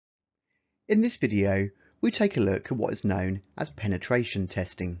In this video, we take a look at what is known as penetration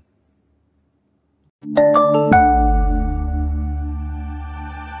testing.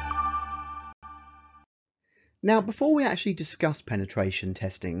 Now, before we actually discuss penetration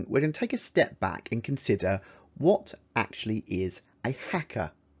testing, we're going to take a step back and consider what actually is a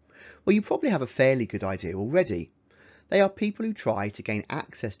hacker. Well, you probably have a fairly good idea already. They are people who try to gain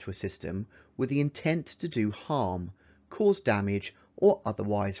access to a system with the intent to do harm, cause damage, or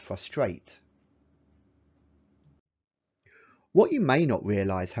otherwise frustrate. What you may not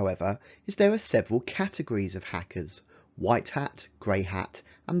realise, however, is there are several categories of hackers: white hat, grey hat,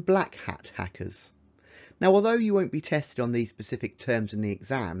 and black hat hackers. Now, although you won't be tested on these specific terms in the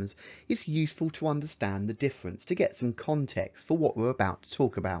exams, it's useful to understand the difference to get some context for what we're about to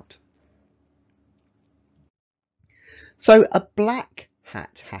talk about. So a black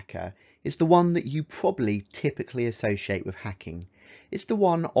hat hacker is the one that you probably typically associate with hacking. It's the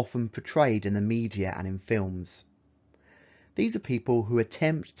one often portrayed in the media and in films. These are people who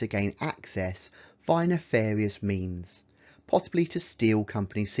attempt to gain access via nefarious means, possibly to steal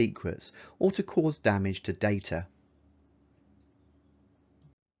company secrets or to cause damage to data.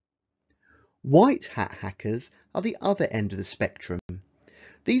 White hat hackers are the other end of the spectrum.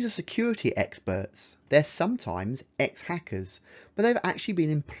 These are security experts. They're sometimes ex-hackers, but they've actually been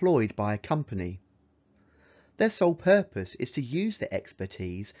employed by a company. Their sole purpose is to use their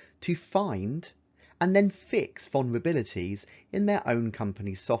expertise to find and then fix vulnerabilities in their own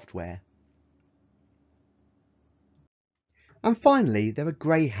company's software. And finally, there are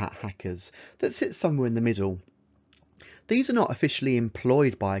grey hat hackers that sit somewhere in the middle. These are not officially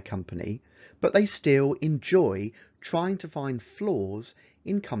employed by a company, but they still enjoy trying to find flaws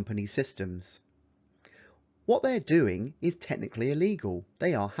in company systems. What they're doing is technically illegal.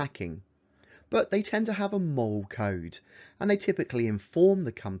 They are hacking, but they tend to have a moral code, and they typically inform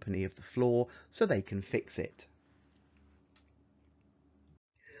the company of the flaw so they can fix it.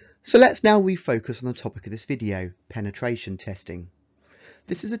 So let's now refocus on the topic of this video, penetration testing.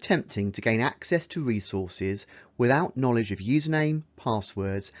 This is attempting to gain access to resources without knowledge of username,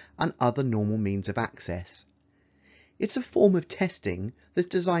 passwords, and other normal means of access. It's a form of testing that's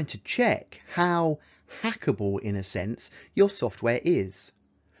designed to check how hackable, in a sense, your software is,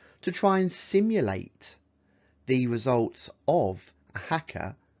 to try and simulate the results of a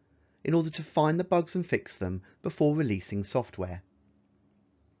hacker in order to find the bugs and fix them before releasing software.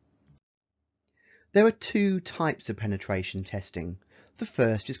 There are two types of penetration testing. The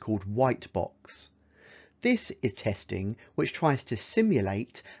first is called white box. This is testing which tries to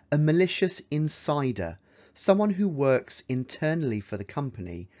simulate a malicious insider, someone who works internally for the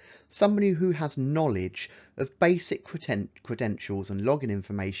company, somebody who has knowledge of basic credentials and login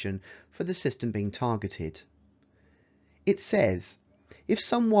information for the system being targeted. It says, if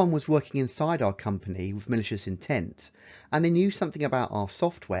someone was working inside our company with malicious intent and they knew something about our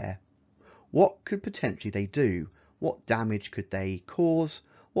software, what could potentially they do? What damage could they cause?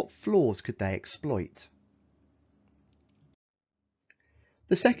 What flaws could they exploit?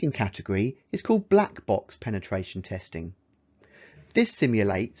 The second category is called black box penetration testing. This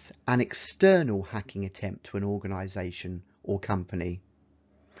simulates an external hacking attempt to an organisation or company.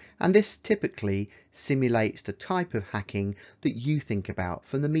 And this typically simulates the type of hacking that you think about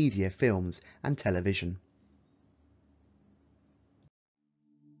from the media, films and television.